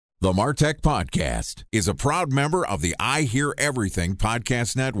The Martech Podcast is a proud member of the I Hear Everything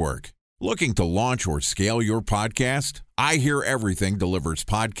Podcast Network. Looking to launch or scale your podcast? I Hear Everything delivers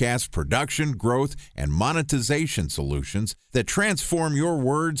podcast production, growth, and monetization solutions that transform your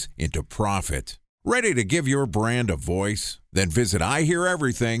words into profit. Ready to give your brand a voice? Then visit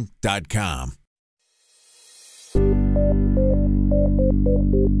iheareverything.com.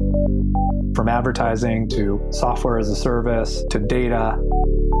 From advertising to software as a service to data.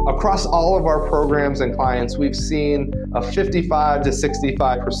 Across all of our programs and clients, we've seen a 55 to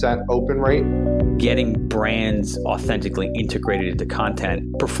 65% open rate. Getting brands authentically integrated into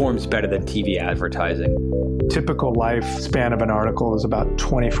content performs better than TV advertising. Typical lifespan of an article is about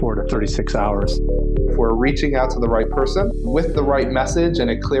 24 to 36 hours. If we're reaching out to the right person with the right message and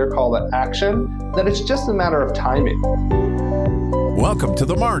a clear call to action, then it's just a matter of timing. Welcome to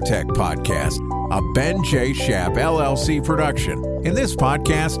the Martech Podcast, a Ben J. Schaap LLC production. In this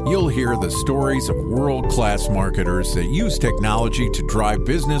podcast, you'll hear the stories of world-class marketers that use technology to drive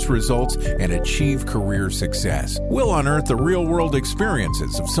business results and achieve career success. We'll unearth the real-world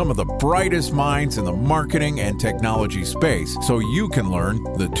experiences of some of the brightest minds in the marketing and technology space so you can learn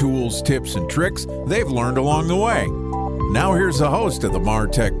the tools, tips, and tricks they've learned along the way. Now here's the host of the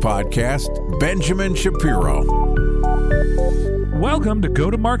Martech Podcast, Benjamin Shapiro. Welcome to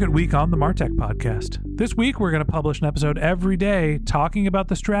Go-to-Market Week on the Martech Podcast. This week, we're going to publish an episode every day talking about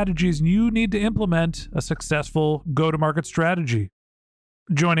the strategies you need to implement a successful go-to-market strategy.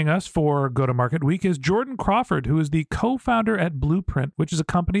 Joining us for Go-to-Market Week is Jordan Crawford, who is the co-founder at Blueprint, which is a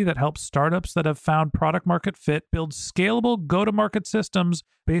company that helps startups that have found product market fit build scalable go-to-market systems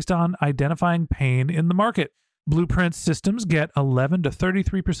based on identifying pain in the market. Blueprint systems get 11 to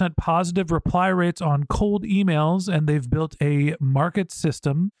 33% positive reply rates on cold emails, and they've built a market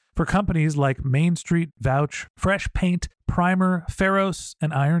system for companies like Main Street, Vouch, Fresh Paint, Primer, Pharos,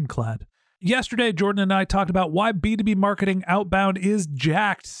 and Ironclad. Yesterday, Jordan and I talked about why B2B marketing outbound is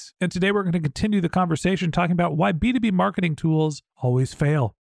jacked, and today we're going to continue the conversation talking about why B2B marketing tools always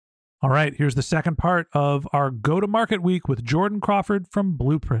fail. All right, here's the second part of our Go-to-Market Week with Jordan Crawford from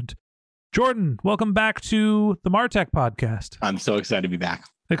Blueprint. Jordan, welcome back to the Martech Podcast. I'm so excited to be back.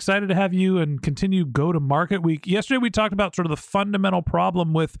 Excited to have you and continue Go-to-Market Week. Yesterday, we talked about sort of the fundamental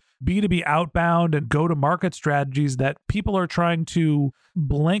problem with B2B outbound and go-to-market strategies that people are trying to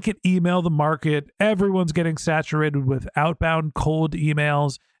blanket email the market. Everyone's getting saturated with outbound cold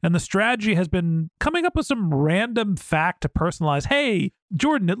emails. And the strategy has been coming up with some random fact to personalize. Hey,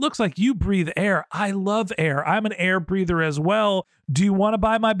 Jordan, it looks like you breathe air. I love air. I'm an air breather as well. Do you want to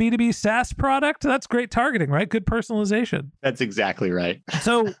buy my B2B SaaS product? That's great targeting, right? Good personalization. That's exactly right.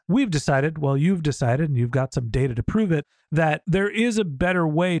 So we've decided, well, you've decided, and you've got some data to prove it, that there is a better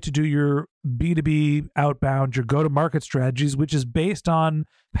way to do your B2B outbound, your go-to-market strategies, which is based on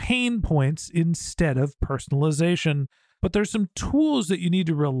pain points instead of personalization. But there's some tools that you need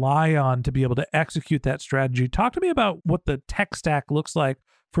to rely on to be able to execute that strategy. Talk to me about what the tech stack looks like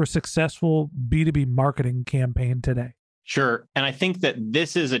for a successful B2B marketing campaign today. Sure. And I think that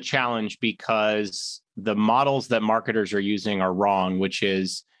this is a challenge because the models that marketers are using are wrong, which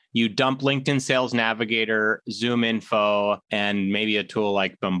is you dump LinkedIn Sales Navigator, Zoom Info, and maybe a tool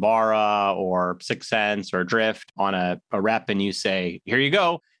like Bombara or 6sense or Drift on a rep, and you say, here you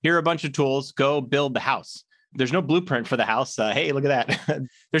go. Here are a bunch of tools. Go build the house. There's no blueprint for the house. Hey, look at that.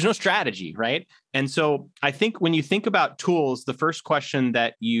 There's no strategy, right? And so I think when you think about tools, the first question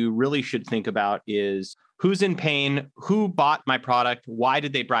that you really should think about is who's in pain, who bought my product, why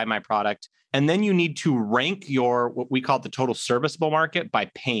did they buy my product? And then you need to rank your, what we call the total serviceable market by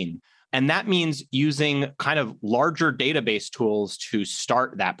pain. And that means using kind of larger database tools to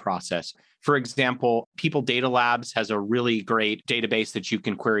start that process. For example, People Data Labs has a really great database that you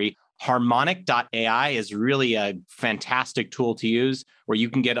can query. Harmonic.ai is really a fantastic tool to use where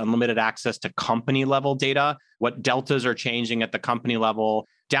you can get unlimited access to company level data, what deltas are changing at the company level.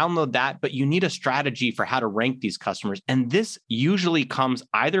 Download that, but you need a strategy for how to rank these customers. And this usually comes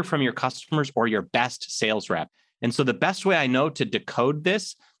either from your customers or your best sales rep. And so the best way I know to decode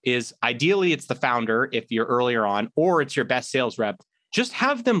this is ideally it's the founder if you're earlier on, or it's your best sales rep. Just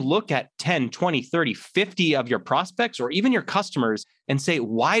have them look at 10, 20, 30, 50 of your prospects or even your customers and say,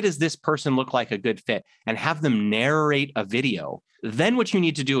 why does this person look like a good fit? And have them narrate a video. Then what you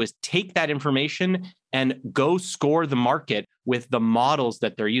need to do is take that information and go score the market with the models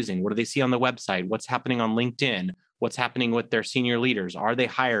that they're using. What do they see on the website? What's happening on LinkedIn? What's happening with their senior leaders? Are they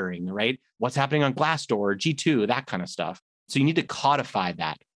hiring, right? What's happening on Glassdoor or G2, that kind of stuff. So you need to codify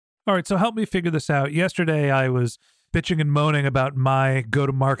that. All right, so help me figure this out. Yesterday, I was bitching and moaning about my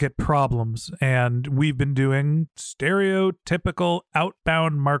go-to-market problems, and we've been doing stereotypical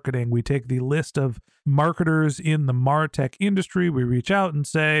outbound marketing. We take the list of marketers in the MarTech industry, we reach out and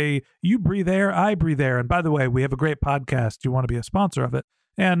say, you breathe air, I breathe air, and by the way, we have a great podcast. Do you want to be a sponsor of it?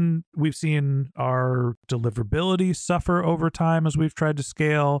 And we've seen our deliverability suffer over time as we've tried to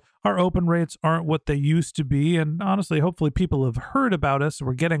scale. Our open rates aren't what they used to be. And honestly, hopefully people have heard about us.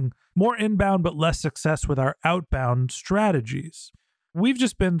 We're getting more inbound, but less success with our outbound strategies. We've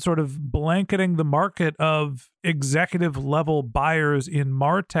just been sort of blanketing the market of executive level buyers in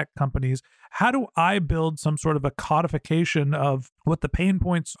MarTech companies. How do I build some sort of a codification of what the pain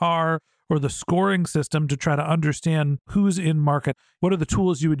points are, or the scoring system to try to understand who's in market? What are the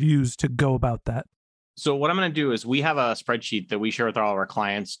tools you would use to go about that? So what I'm going to do is we have a spreadsheet that we share with all of our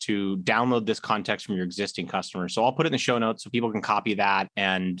clients to download this context from your existing customers. So I'll put it in the show notes so people can copy that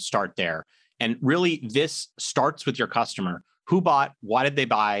and start there. And really, this starts with your customer. Who bought? Why did they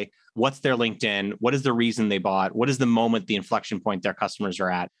buy? What's their LinkedIn? What is the reason they bought? What is the moment, the inflection point their customers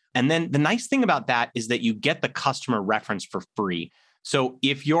are at? And then the nice thing about that is that you get the customer reference for free. So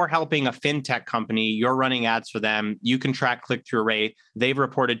if you're helping a fintech company, you're running ads for them, you can track click-through rate, they've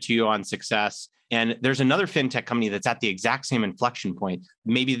reported to you on success. And there's another fintech company that's at the exact same inflection point.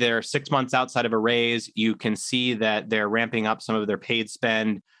 Maybe they're 6 months outside of a raise. You can see that they're ramping up some of their paid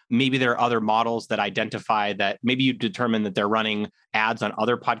spend. Maybe there are other models that identify that maybe you determine that they're running ads on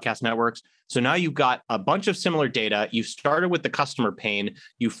other podcast networks. So now you've got a bunch of similar data. You started with the customer pain.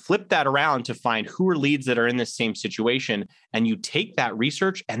 You flip that around to find who are leads that are in this same situation. And you take that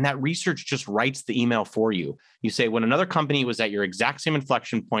research, and that research just writes the email for you. You say, when another company was at your exact same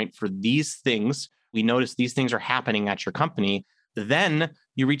inflection point for these things, we noticed these things are happening at your company. Then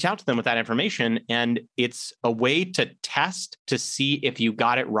you reach out to them with that information, and it's a way to test to see if you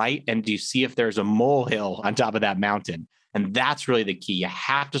got it right and do you see if there's a molehill on top of that mountain. And that's really the key. You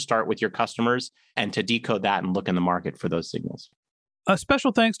have to start with your customers and to decode that and look in the market for those signals. A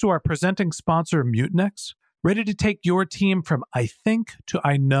special thanks to our presenting sponsor, Mutinex. Ready to take your team from I think to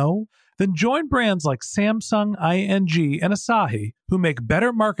I know? Then join brands like Samsung, ING, and Asahi who make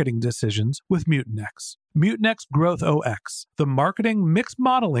better marketing decisions with Mutinex. Mutinex Growth OX, the marketing mix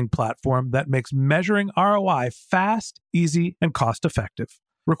modeling platform that makes measuring ROI fast, easy, and cost-effective.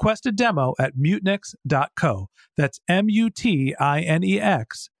 Request a demo at mutinex.co. That's MUTINEX.co.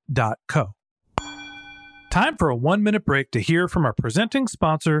 Time for a 1-minute break to hear from our presenting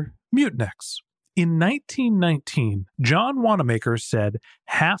sponsor, Mutinex. In 1919, John Wanamaker said,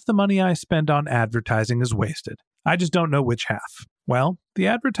 "Half the money I spend on advertising is wasted. I just don't know which half." Well, the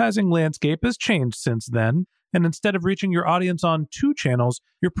advertising landscape has changed since then, and instead of reaching your audience on 2 channels,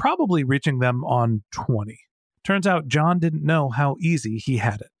 you're probably reaching them on 20. Turns out John didn't know how easy he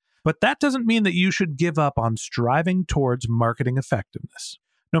had it. But that doesn't mean that you should give up on striving towards marketing effectiveness.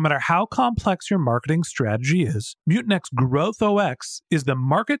 No matter how complex your marketing strategy is, Mutinex Growth OX is the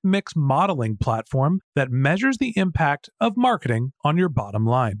market mix modeling platform that measures the impact of marketing on your bottom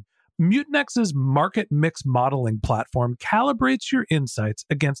line. Mutinex's market mix modeling platform calibrates your insights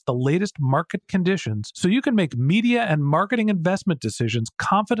against the latest market conditions so you can make media and marketing investment decisions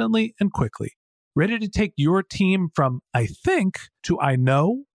confidently and quickly. Ready to take your team from I think to I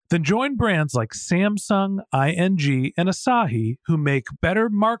know? Then join brands like Samsung, ING, and Asahi who make better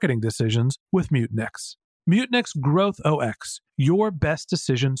marketing decisions with Mutinex. Mutinex Growth OX. Your best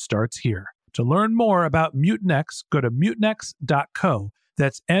decision starts here. To learn more about Mutinex, go to mutinex.co.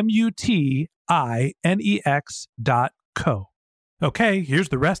 That's MUTINEX.co. Okay, here's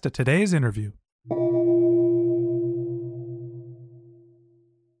the rest of today's interview.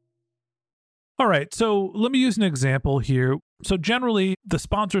 All right, so let me use an example here. So generally, the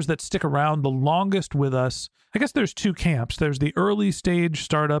sponsors that stick around the longest with us, I guess there's 2 camps. There's the early stage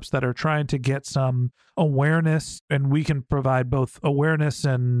startups that are trying to get some awareness, and we can provide both awareness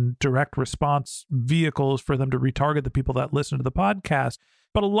and direct response vehicles for them to retarget the people that listen to the podcast.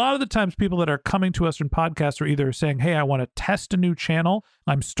 But a lot of the times people that are coming to us in podcasts are either saying, hey, I want to test a new channel,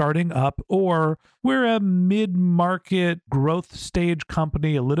 I'm starting up, or we're a mid-market growth stage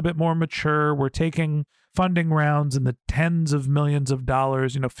company, a little bit more mature. We're taking funding rounds in the tens of millions of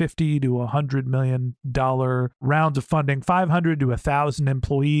dollars, $50 to $100 million rounds of funding, 500 to 1,000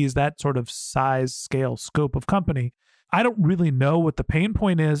 employees, that sort of size, scale, scope of company. I don't really know what the pain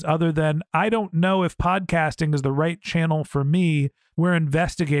point is other than I don't know if podcasting is the right channel for me. We're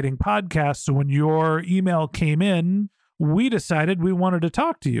investigating podcasts. So when your email came in, we decided we wanted to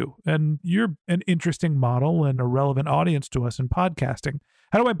talk to you. And you're an interesting model and a relevant audience to us in podcasting.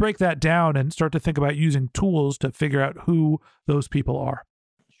 How do I break that down and start to think about using tools to figure out who those people are?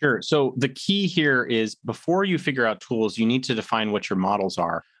 Sure. So the key here is before you figure out tools, you need to define what your models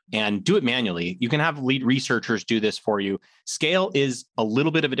are and do it manually. You can have lead researchers do this for you. Scale is a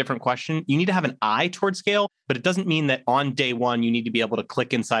little bit of a different question. You need to have an eye towards scale, but it doesn't mean that on day one, you need to be able to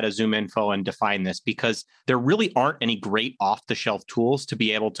click inside of ZoomInfo and define this, because there really aren't any great off-the-shelf tools to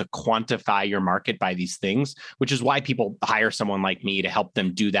be able to quantify your market by these things, which is why people hire someone like me to help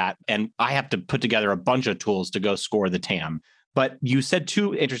them do that. And I have to put together a bunch of tools to go score the TAM. But you said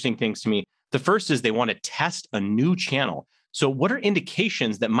two interesting things to me. The first is they want to test a new channel. So what are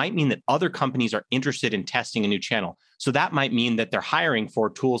indications that might mean that other companies are interested in testing a new channel? So that might mean that they're hiring for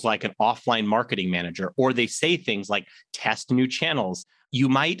tools like an offline marketing manager, or they say things like test new channels. You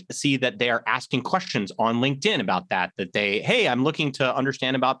might see that they are asking questions on LinkedIn about that hey, I'm looking to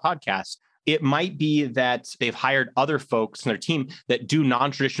understand about podcasts. It might be that they've hired other folks in their team that do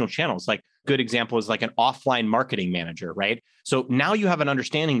non-traditional channels. Like good example is like an offline marketing manager, right? So now you have an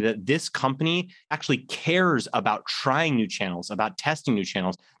understanding that this company actually cares about trying new channels, about testing new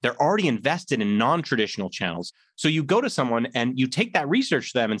channels. They're already invested in non-traditional channels. So you go to someone and you take that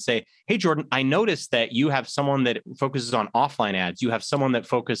research to them and say, hey, Jordan, I noticed that you have someone that focuses on offline ads. You have someone that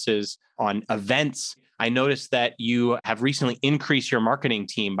focuses on events. I noticed that you have recently increased your marketing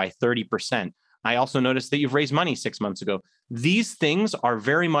team by 30%. I also noticed that you've raised money 6 months ago. These things are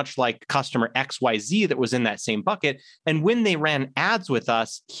very much like customer XYZ that was in that same bucket. And when they ran ads with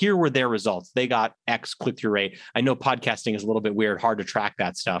us, here were their results. They got X click-through rate. I know podcasting is a little bit weird, hard to track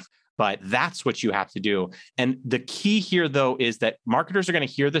that stuff, but that's what you have to do. And the key here, though, is that marketers are going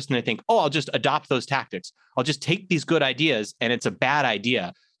to hear this and they think, oh, I'll just adopt those tactics. I'll just take these good ideas, and it's a bad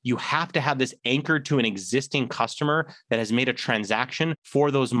idea. You have to have this anchored to an existing customer that has made a transaction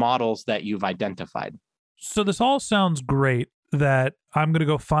for those models that you've identified. So this all sounds great, that I'm going to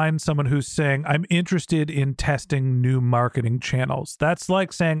go find someone who's saying, I'm interested in testing new marketing channels. That's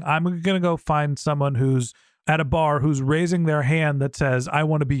like saying, I'm going to go find someone who's at a bar who's raising their hand that says, I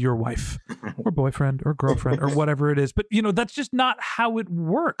want to be your wife or boyfriend or girlfriend or whatever it is. But, that's just not how it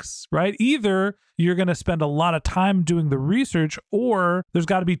works, right? Either you're going to spend a lot of time doing the research, or there's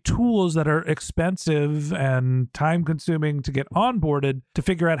got to be tools that are expensive and time consuming to get onboarded to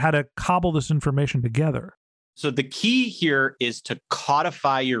figure out how to cobble this information together. So the key here is to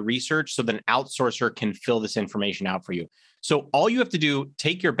codify your research so that an outsourcer can fill this information out for you. So all you have to do,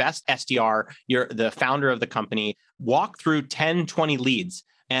 take your best SDR, you're the founder of the company, walk through 10, 20 leads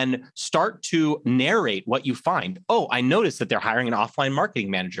and start to narrate what you find. Oh, I noticed that they're hiring an offline marketing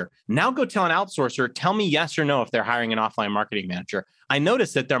manager. Now go tell an outsourcer, tell me yes or no if they're hiring an offline marketing manager. I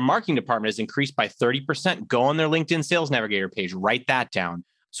noticed that their marketing department has increased by 30%. Go on their LinkedIn Sales Navigator page, write that down.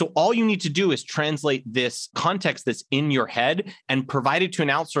 So all you need to do is translate this context that's in your head and provide it to an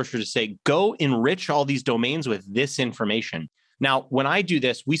outsourcer to say, go enrich all these domains with this information. Now, when I do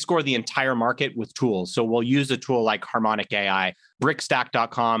this, we score the entire market with tools. So we'll use a tool like Harmonic AI.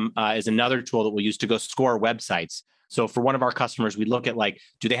 Brickstack.com is another tool that we'll use to go score websites. So for one of our customers, we look at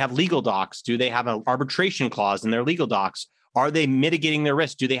do they have legal docs? Do they have an arbitration clause in their legal docs? Are they mitigating their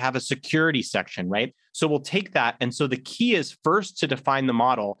risk? Do they have a security section, right? So we'll take that. And so the key is first to define the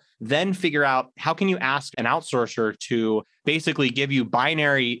model, then figure out how can you ask an outsourcer to basically give you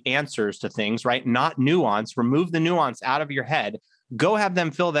binary answers to things, right? Not nuance, remove the nuance out of your head, go have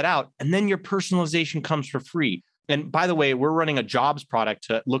them fill that out. And then your personalization comes for free. And by the way, we're running a jobs product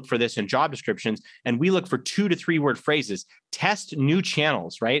to look for this in job descriptions. And we look for 2 to 3 word phrases. Test new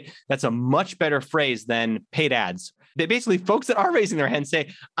channels, right? That's a much better phrase than paid ads. They basically, folks that are raising their hand say,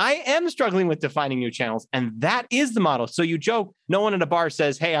 I am struggling with defining new channels. And that is the model. So you joke, no one at a bar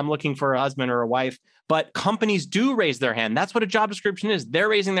says, hey, I'm looking for a husband or a wife. But companies do raise their hand. That's what a job description is. They're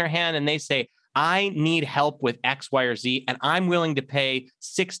raising their hand and they say, I need help with X, Y, or Z, and I'm willing to pay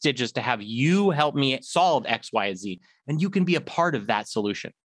 6 digits to have you help me solve X, Y, and Z. And you can be a part of that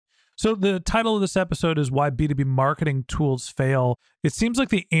solution. So the title of this episode is Why B2B Marketing Tools Fail. It seems like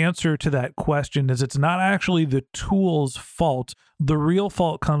the answer to that question is it's not actually the tool's fault. The real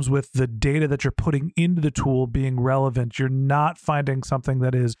fault comes with the data that you're putting into the tool being relevant. You're not finding something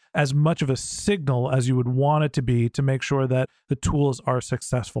that is as much of a signal as you would want it to be to make sure that the tools are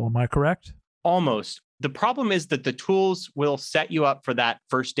successful. Am I correct? Almost. The problem is that the tools will set you up for that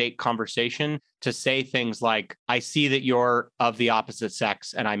first date conversation to say things like, I see that you're of the opposite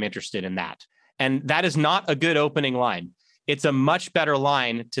sex and I'm interested in that. And that is not a good opening line. It's a much better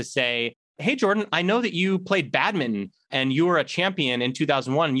line to say, hey, Jordan, I know that you played badminton and you were a champion in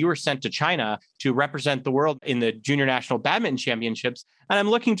 2001 and you were sent to China to represent the world in the Junior National Badminton Championships. And I'm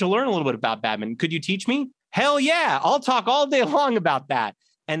looking to learn a little bit about badminton. Could you teach me? Hell yeah, I'll talk all day long about that.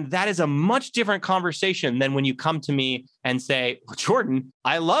 And that is a much different conversation than when you come to me and say, well, Jordan,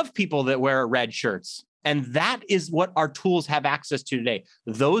 I love people that wear red shirts. And that is what our tools have access to today.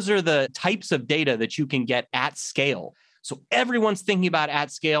 Those are the types of data that you can get at scale. So everyone's thinking about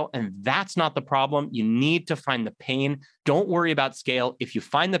at scale, and that's not the problem. You need to find the pain. Don't worry about scale. If you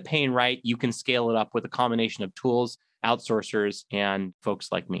find the pain right, you can scale it up with a combination of tools, outsourcers, and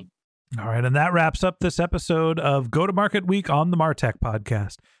folks like me. All right, and that wraps up this episode of Go-to-Market Week on the MarTech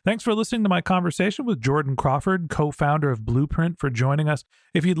Podcast. Thanks for listening to my conversation with Jordan Crawford, co-founder of Blueprint, for joining us.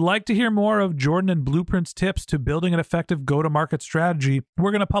 If you'd like to hear more of Jordan and Blueprint's tips to building an effective go-to-market strategy,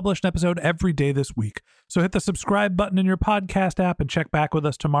 we're going to publish an episode every day this week. So hit the subscribe button in your podcast app and check back with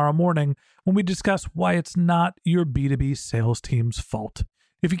us tomorrow morning when we discuss why it's not your B2B sales team's fault.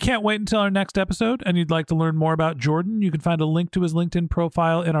 If you can't wait until our next episode and you'd like to learn more about Jordan, you can find a link to his LinkedIn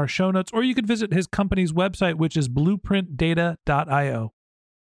profile in our show notes, or you can visit his company's website, which is blueprintdata.io.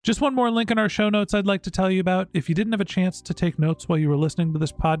 Just one more link in our show notes I'd like to tell you about. If you didn't have a chance to take notes while you were listening to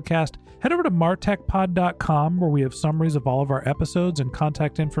this podcast, head over to martechpod.com, where we have summaries of all of our episodes and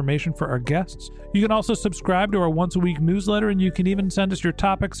contact information for our guests. You can also subscribe to our once-a-week newsletter, and you can even send us your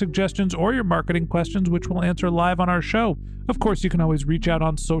topic suggestions or your marketing questions, which we'll answer live on our show. Of course, you can always reach out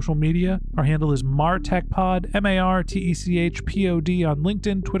on social media. Our handle is MarTechPod, MarTechPod on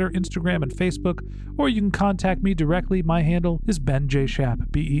LinkedIn, Twitter, Instagram, and Facebook, or you can contact me directly. My handle is Ben J. Shap,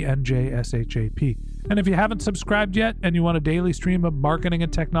 BenJShap. And if you haven't subscribed yet and you want a daily stream of marketing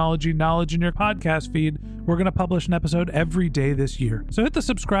and technology knowledge in your podcast feed, we're going to publish an episode every day this year. So hit the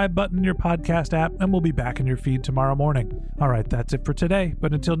subscribe button in your podcast app and we'll be back in your feed tomorrow morning. All right, that's it for today.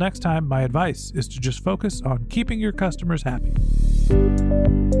 But until next time, my advice is to just focus on keeping your customers happy.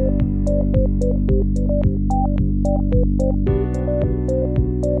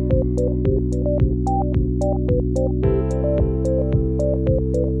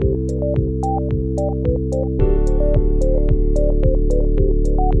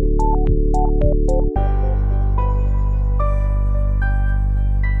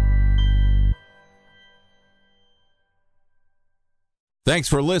 Thanks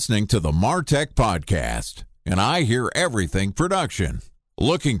for listening to the MarTech Podcast, an I Hear Everything production.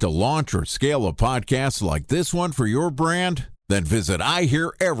 Looking to launch or scale a podcast like this one for your brand? Then visit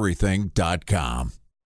iheareverything.com.